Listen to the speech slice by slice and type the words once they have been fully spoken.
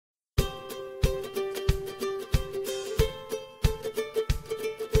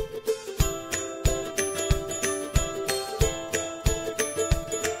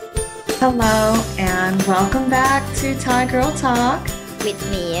Hello and welcome back to Thai Girl Talk with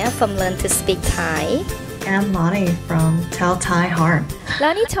Mia from Learn to Speak Thai and Lonnie from Tell Thai Heart.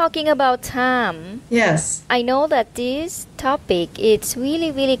 Lonnie talking about time. Yes. I know that this topic it's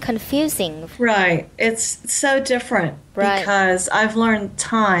really confusing. Right. It's so different because I've learned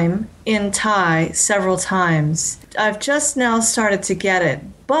time in Thai several times. I've just now started to get it.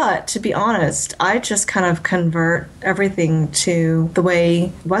 But to be honest, I just kind of convert everything to the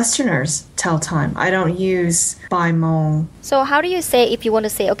way Westerners tell time. I don't use by mong. So how do you say if you want to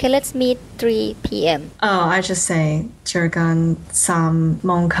say, okay, let's meet 3 p.m.? Oh, I just say, Jergan Sam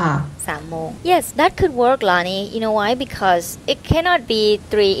Mong Ka. 3 โมง Yes, that could work, Lani. You know why? Because it cannot be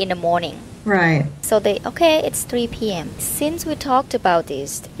 3 in the morning. Right. So okay, it's 3 p.m. Since we talked about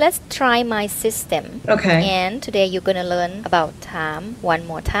this, let's try my system. Okay. And today you're going to learn about time one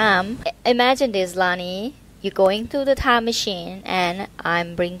more time. Imagine this, Lani. You're going through the time machine and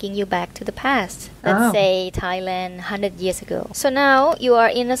I'm bringing you back to the past. Let's say Thailand 100 years ago. So now you are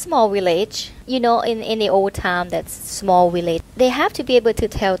in a small village. You know, in the old time, that's small village. They have to be able to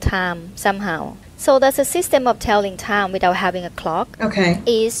tell time somehow. So there's a system of telling time without having a clock. Okay.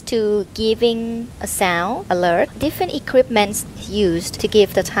 Is to giving a sound alert. Different equipments used to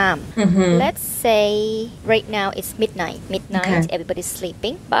give the time. Mm-hmm. Let's say right now it's midnight. Okay. Everybody's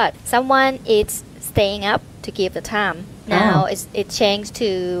sleeping, but someone is staying up to give the time. Now it changed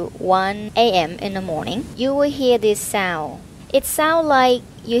to 1 a.m. in the morning. You will hear this sound. It sounds like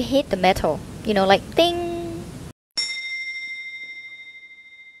you hit the metal. You know, like ding.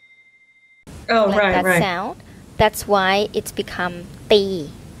 Oh, like that sound. That's why it's become ตี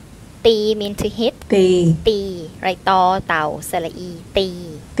ตี mean to hit ตี ตี right ตอเต่าสระอี ตี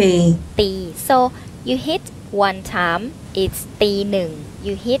ตี ตี so you hit one time it's ตีหนึ่ง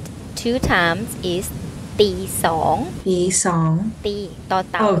you hit two times is ตีสอง ตีสอง ตีต่อ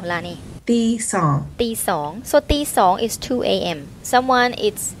เต่าลานี่ ตีสอง ตีสอง so ตีสอง is 2 a.m. someone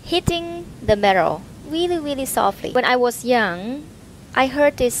is hitting the metal really softly. When I was young I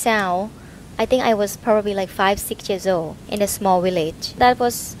heard this sound. I think I was probably like 5-6 years old in a small village. That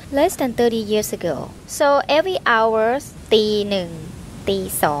was less than 30 years ago. So every hour ตีหนึ่ง ตี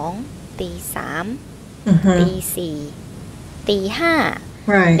สอง ตีสาม ตีสี่ ตีห้า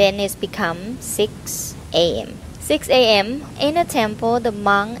Right. Then it's become 6 a.m. 6 a.m. in a temple the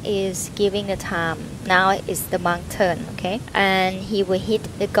monk is giving the time. Now it's the monk turn, okay? And he will hit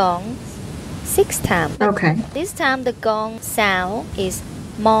the gong 6 times. Okay. This time the gong sound is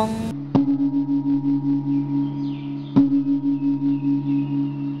mong.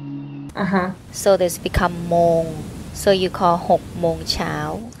 So this become โมง so you call 6 โมงเช้า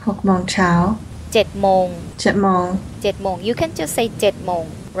 6 โมงเช้า 7 โมง 7 โมง 7 โมง you can just say 7 โมง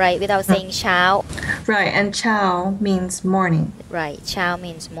right without saying เช้า Right, and chow means morning. Right, เช้า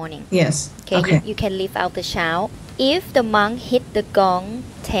means morning. Yes. Okay. You can leave out the เช้า if the monk hit the gong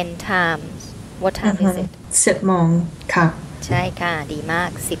 10 times what time is it 10 โมงค่ะ ใช่ค่ะดีมา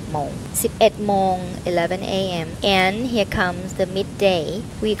ก 10 โมง 11 โมง 11 a.m. and here comes the midday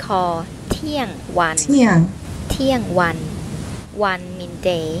we call เที่ยงวัน เที่ยง เที่ยงวัน one mean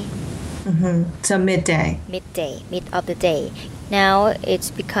day So midday. mid of the day now it's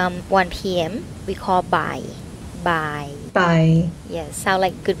become 1 p.m. we call บ่าย Bye. yes sound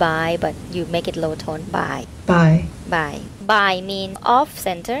like goodbye but you make it low tone บ่าย Bye. บ่าย mean off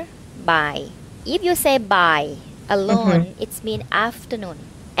center บ่าย if you say บ่าย alone it's mean afternoon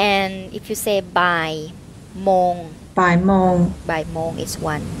and if you say บ่ายโมง Bye โมง บ่ายโมงis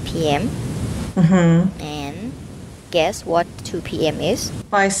 1 p.m. and guess what 2 p.m. is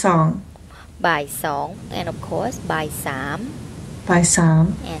บ่ายสอง บ่ายสอง and of course บ่ายสาม บ่ายสาม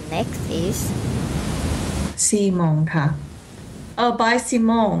and next is 4 โมงค่ะ Oh, by 4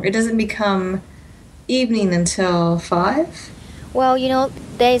 โมง It doesn't become evening until 5? well you know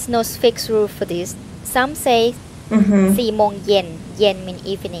there is no fixed rule for this some say 4 โมงเย็น เย็น mean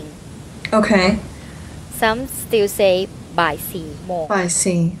evening Okay. some still say บ่าย4 โมง บ่าย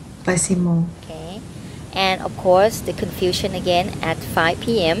 4 โมง okay and of course the confusion again at 5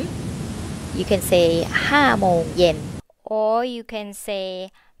 p.m. you can say 5 โมงเย็น or you can say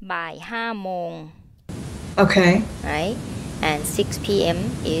บ่าย5 โมง Okay. right and 6 p.m.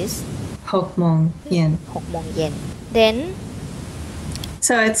 is 6 โมงเย็น 6 โมงเย็น then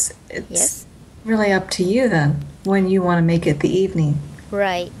So it's yes really up to you then when you want to make it the evening.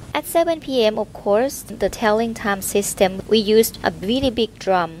 right at 7 p.m. of course the telling time system we used a really big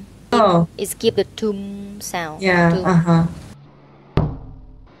drum it's give the tum sound Yeah, tum.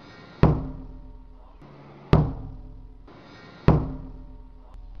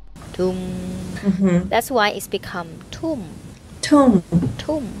 Tum. That's why it's become tum. Tum.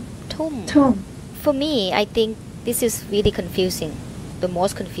 Tum. ทุ่ม Tum. For me I think this is really confusing. The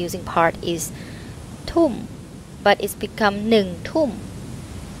most confusing part is ทุ่ม but it's become 1 ทุ่ม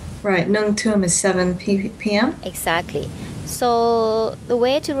Right. Nung tum is 7 p.m. Exactly. So the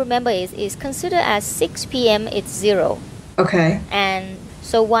way to remember is consider as 6 p.m. it's 0. Okay. And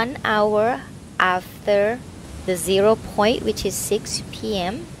so 1 hour after the 0 point, which is 6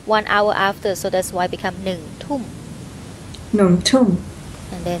 p.m. 1 hour after, so that's why become 1 ทุ่ม Nung tum.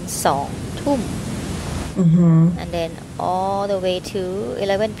 and then 2 ทุ่ม and then all the way to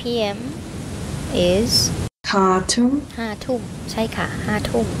 11 p.m. is Ka tum. 5 ทุ่ม ใช่ค่ะ 5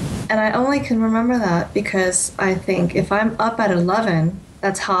 ทุ่ม And I only can remember that because I think if I'm up at 11,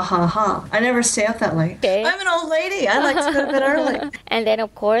 that's ha ha ha. I never stay up that late. Okay. I'm an old lady. I like to go to bed early. And then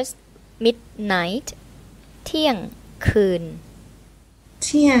of course midnight เที่ยงคืน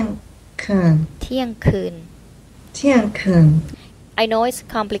Tiang kun. เที่ยงคืน Tiang kun. I know it's a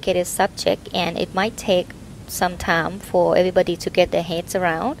complicated subject and it might take some time for everybody to get their heads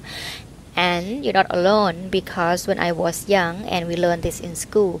around. And you're not alone because when I was young and we learned this in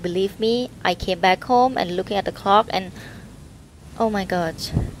school, believe me, I came back home and looking at the clock and oh my gosh.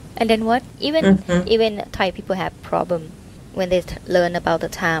 And then what? Even Thai people have problem when they learn about the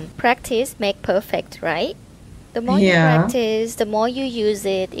time. Practice make perfect, right? The more you practice, the more you use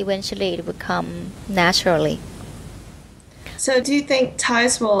it, eventually it will come naturally. So do you think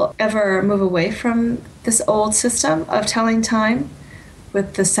Thais will ever move away from this old system of telling time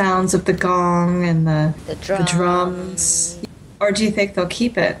with the sounds of the gong and the drums? Or do you think they'll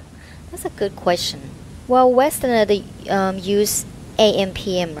keep it? That's a good question. Well, Westerners they use AM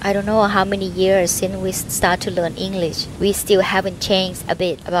PM. I don't know how many years since we start to learn English. We still haven't changed a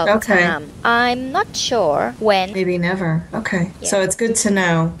bit about the time. I'm not sure when. Maybe never. Okay. Yeah. So it's good to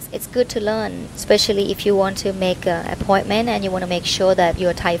know. It's good to learn, especially if you want to make an appointment and you want to make sure that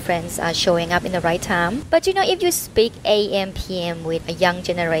your Thai friends are showing up in the right time. But you know, if you speak AM PM with a young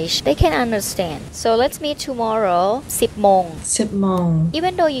generation, they can understand. So let's meet tomorrow, 10 โมง 10 mong.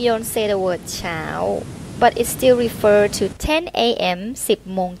 Even though you don't say the word เช้า but it still refer to 10 a.m.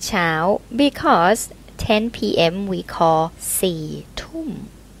 10 โมงเช้า because 10 p.m. we call 4 ทุ่ม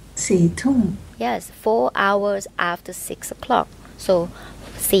 4 tum. Yes, 4 hours after 6 o'clock. So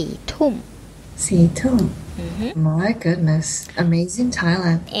 4 ทุ่ม 4 tum. My goodness. Amazing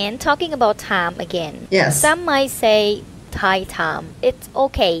Thailand. And talking about time again. Yes. Some might say Thai time. It's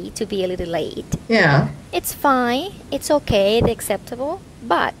okay to be a little late. Yeah. It's fine. It's okay. It's acceptable.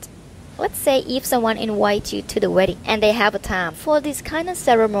 But let's say if someone invites you to the wedding and they have a time. For this kind of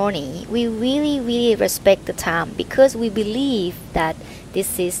ceremony, we really respect the time because we believe that this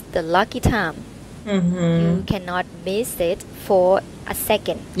is the lucky time. You cannot miss it for a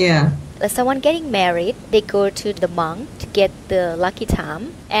second. Yeah. Someone getting married, they go to the monk to get the lucky time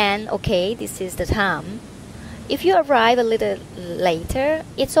and okay, this is the time. If you arrive a little later,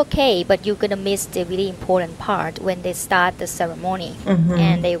 it's okay, but you're gonna miss the really important part when they start the ceremony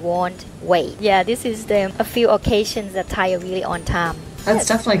and they won't wait. Yeah, this is a few occasions that Thai are really on time. That's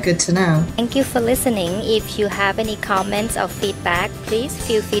definitely good to know. Thank you for listening. If you have any comments or feedback, please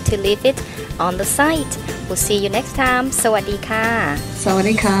feel free to leave it on the site. We'll see you next time. สวัสดีค่ะ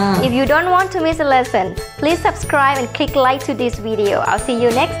Sawadika. If you don't want to miss a lesson, please subscribe and click like to this video. I'll see you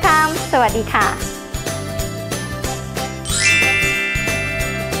next time. สวัสดีค่ะ